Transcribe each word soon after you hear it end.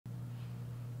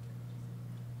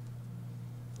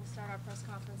start our press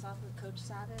conference off with Coach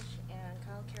Savage and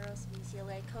Kyle Karros of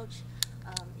UCLA. Coach,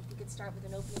 if you could start with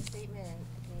an opening statement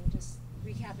and just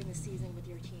recapping the season with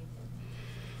your team.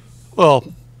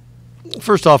 Well,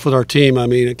 first off, with our team, I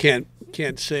mean, I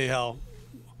can't say how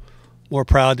more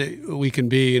proud that we can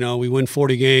be. You know, we win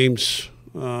 40 games.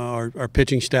 Our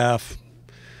pitching staff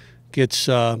gets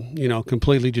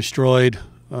completely destroyed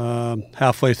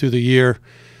halfway through the year,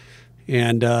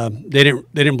 and they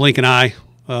didn't blink an eye.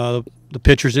 The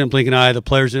pitchers didn't blink an eye. The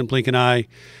players didn't blink an eye.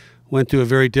 Went through a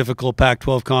very difficult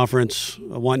Pac-12 conference.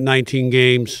 Won 19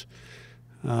 games.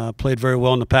 Played very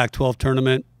well in the Pac-12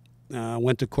 tournament.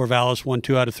 Went to Corvallis, won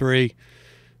 2 out of 3,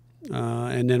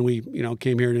 and then we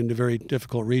came here into a very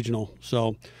difficult regional.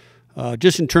 So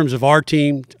just in terms of our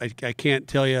team, I can't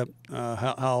tell you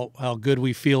how good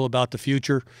we feel about the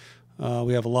future.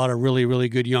 We have a lot of really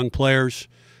good young players,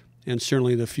 and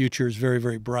certainly the future is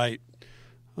very bright.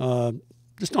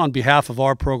 Just on behalf of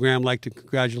our program, I'd like to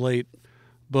congratulate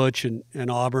Butch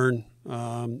and Auburn.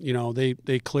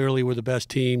 They clearly were the best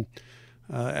team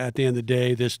at the end of the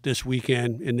day this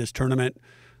weekend in this tournament.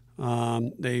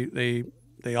 They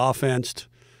offensed,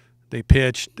 they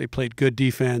pitched, they played good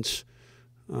defense.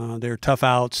 They're tough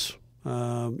outs.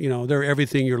 They're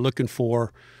everything you're looking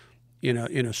for in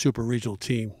a super regional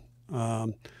team.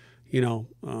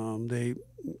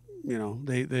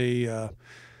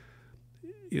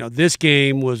 This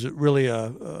game was really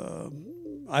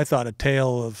I thought a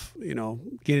tale of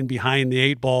getting behind the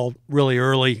 8 ball really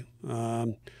early.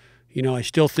 I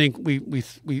still think we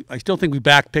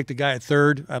backpicked a guy at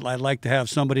third. I'd like to have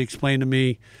somebody explain to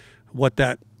me what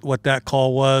that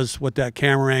call was, what that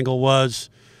camera angle was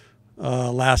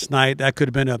last night. That could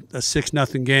have been a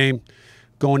 6-0 game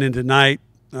going into tonight.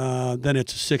 Then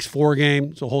it's a 6-4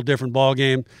 game. It's a whole different ball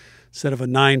game instead of a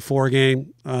 9-4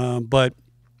 game. But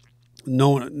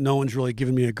no one's really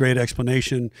given me a great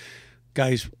explanation.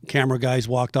 Camera guys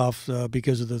walked off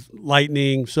because of the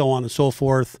lightning, so on and so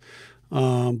forth.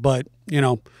 But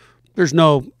there's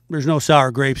no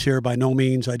sour grapes here by no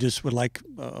means. I just would like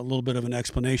a little bit of an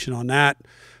explanation on that.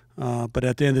 But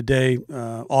at the end of the day,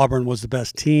 Auburn was the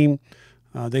best team.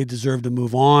 They deserve to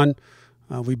move on.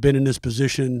 We've been in this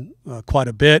position quite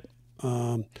a bit,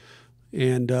 and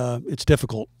it's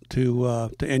difficult to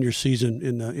end your season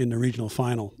in the regional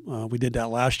final. We did that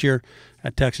last year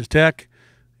at Texas Tech,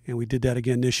 and we did that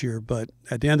again this year. But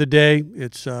at the end of the day,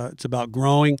 it's about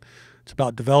growing, it's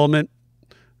about development,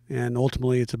 and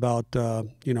ultimately it's about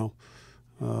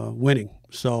winning.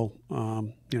 So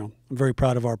I'm very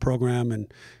proud of our program,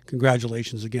 and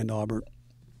congratulations again to Auburn.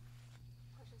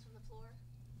 Questions from the floor?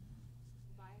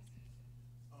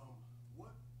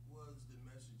 What was the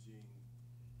messaging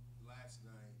last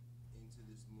night into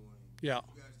this morning? Yeah.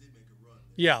 You guys did make a run.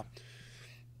 Yeah.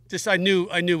 Just I knew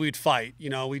we'd fight.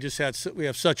 We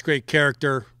have such great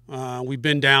character. We've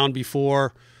been down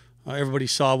before. Everybody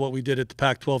saw what we did at the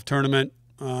Pac-12 tournament.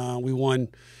 We won,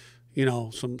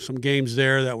 some games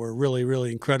there that were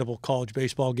really incredible college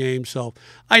baseball games. So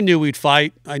I knew we'd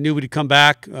fight. I knew we'd come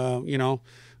back. We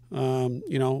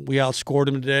outscored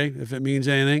them today, if it means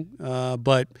anything.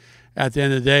 But at the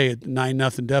end of the day, at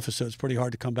 9-0 deficit, it's pretty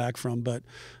hard to come back from. But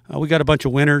we got a bunch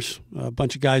of winners, a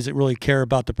bunch of guys that really care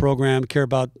about the program, care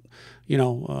about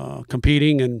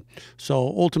competing. And so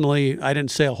ultimately, I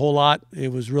didn't say a whole lot.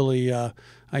 It was really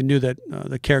I knew that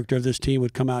the character of this team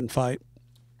would come out and fight.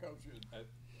 Coach, at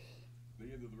the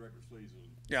end of the regular season,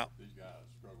 yeah, these guys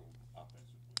struggled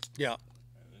offensively. Yeah.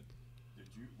 And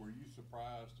were you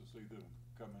surprised to see them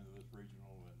come into this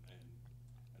regional and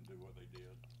do what they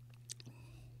did?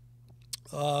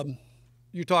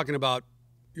 You're talking about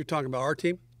our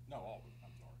team? No, Auburn.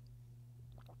 I'm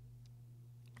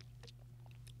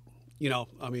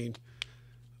sorry.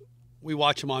 We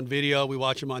watch them on video. We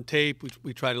watch them on tape.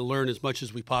 We try to learn as much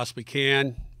as we possibly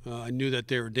can. I knew that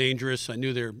they were dangerous. I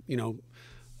knew they're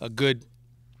a good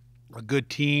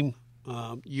team.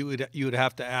 You would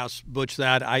have to ask Butch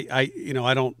that. I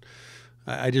don't.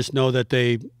 I just know that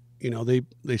they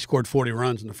scored 40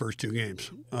 runs in the first 2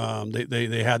 games.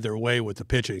 They had their way with the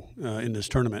pitching in this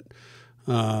tournament.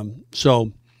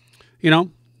 So,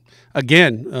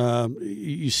 again,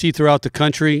 you see throughout the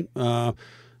country, the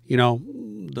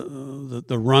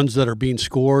runs that are being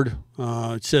scored.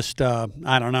 It's just I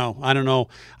don't know.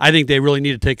 I think they really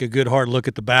need to take a good hard look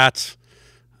at the bats.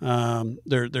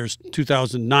 There's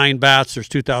 2009 bats. There's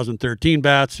 2013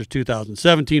 bats. There's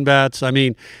 2017 bats. I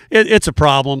mean, it's a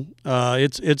problem.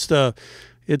 It's the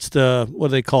what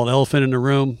do they call it, elephant in the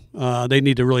room. They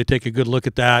need to really take a good look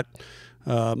at that.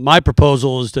 My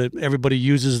proposal is that everybody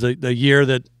uses the year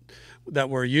that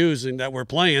we're using, that we're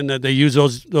playing, that they use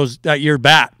that year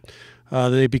bat.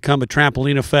 they become a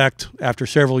trampoline effect after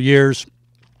several years.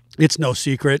 It's no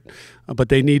secret, but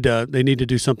they need to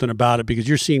do something about it, because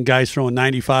you're seeing guys throwing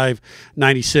 95,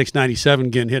 96, 97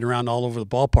 getting hit around all over the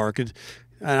ballpark.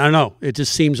 I don't know. It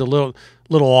just seems a little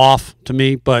off to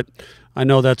me, but I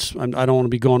know I don't want to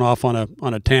be going off on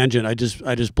a tangent. I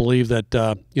just believe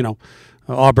that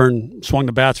Auburn swung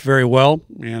the bats very well,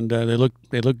 and they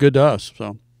look good to us.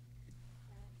 So.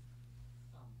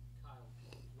 Kyle,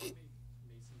 what made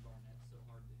Mason Barnett so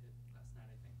hard to hit last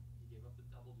night? I think he gave up the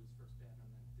double to his first batter,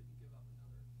 and then didn't give up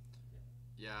another.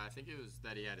 Yeah, I think it was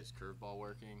that he had his curveball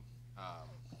working,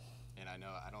 and I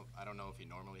don't know if he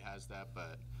normally has that,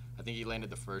 but I think he landed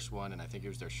the first one, and I think it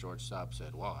was their shortstop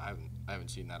said, "Well, I haven't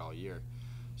seen that all year."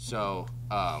 So,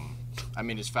 I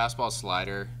mean, his fastball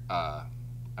slider, I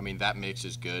mean, that mix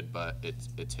is good, but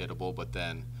it's hittable. But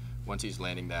then once he's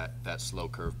landing that slow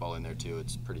curveball in there too,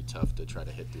 it's pretty tough to try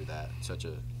to hit through that. Such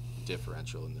a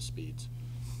differential in the speeds.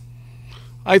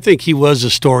 I think he was the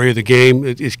story of the game.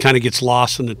 It kind of gets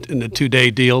lost in the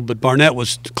 2-day deal, but Barnett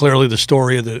was clearly the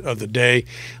story of the day.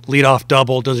 Leadoff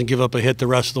double, doesn't give up a hit the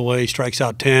rest of the way, strikes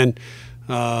out 10.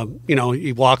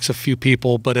 He walks a few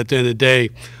people, but at the end of the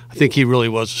day, I think he really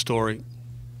was the story.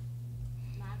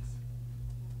 Max?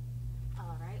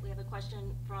 All right, we have a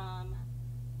question from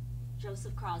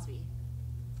Joseph Crosby.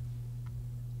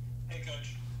 Hey,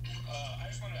 Coach. I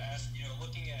just wanted to ask,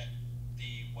 looking at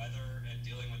the weather and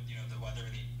dealing with, the weather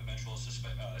and the eventual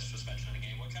suspension of the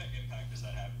game, what kind of impact does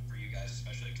that have for you guys,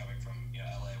 especially coming from,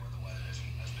 LA, where the weather isn't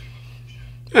as big of an issue?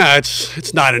 Yeah,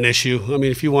 it's not an issue. I mean,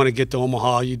 if you want to get to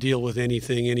Omaha, you deal with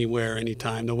anything, anywhere,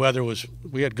 anytime. The weather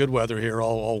we had good weather here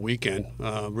all weekend,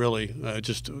 really.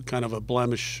 Just kind of a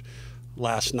blemish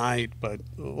last night, but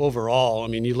overall, I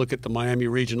mean, you look at the Miami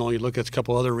Regional, you look at a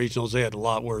couple other regionals, they had a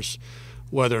lot worse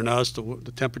weather than us.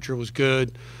 The temperature was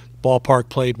good. Ballpark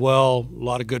played well. A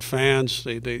lot of good fans.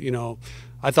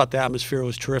 I thought the atmosphere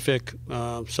was terrific. We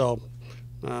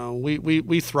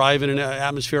thrive in an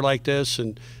atmosphere like this,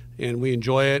 and we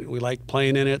enjoy it. We like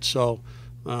playing in it. So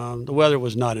the weather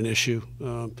was not an issue.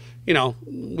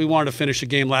 We wanted to finish the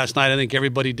game last night. I think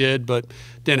everybody did, but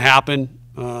didn't happen.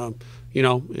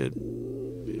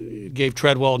 It gave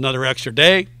Treadwell another extra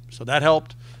day, so that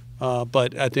helped.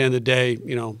 But at the end of the day,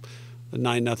 the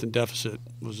 9-0 deficit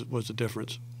was the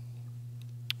difference.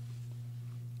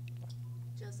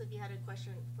 Joseph, you had a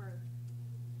question for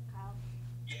Kyle?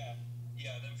 Yeah.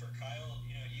 Then for Kyle,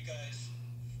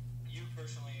 you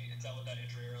personally dealt with that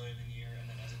injury earlier in the year, and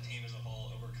then as a team as a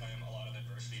whole, overcome a lot of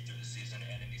adversity through the season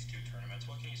and in these two tournaments.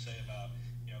 What can you say about,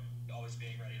 always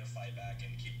being ready to fight back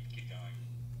and keep going?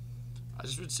 I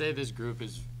just would say this group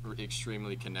is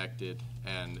extremely connected,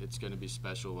 and it's going to be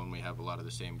special when we have a lot of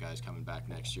the same guys coming back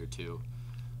next year too.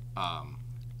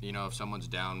 If someone's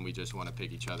down, we just want to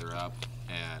pick each other up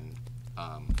and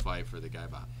fight for the guy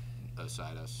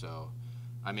beside us. So,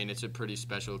 I mean, it's a pretty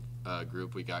special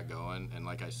group we got going, and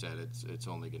like I said, it's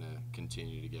only going to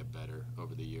continue to get better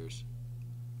over the years.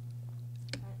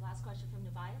 All right, last question from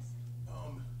Tobias.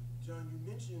 John, you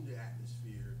mentioned the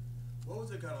atmosphere. What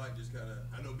was it kind of like,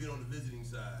 I know being on the visiting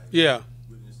side. Yeah.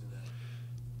 Witnessing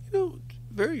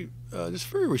that. Just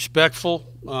very respectful.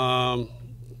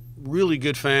 Really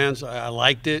good fans. I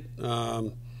liked it.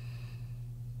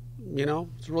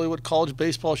 It's really what college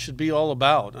baseball should be all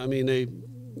about. I mean, they,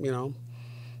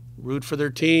 root for their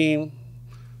team.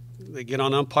 They get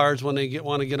on umpires when they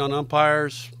want to get on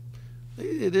umpires.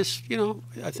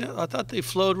 I thought they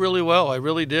flowed really well. I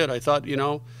really did. I thought,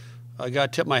 I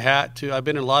got to tip my hat to. I've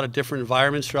been in a lot of different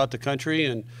environments throughout the country,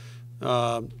 and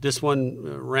this one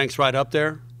ranks right up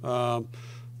there.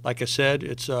 Like I said,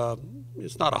 it's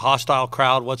not a hostile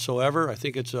crowd whatsoever. I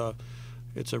think it's a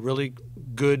really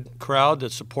good crowd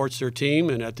that supports their team,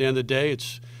 and at the end of the day,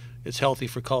 it's healthy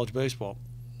for college baseball.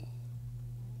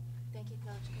 Thank you,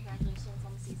 Coach. Congratulations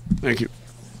on the season. Thank you.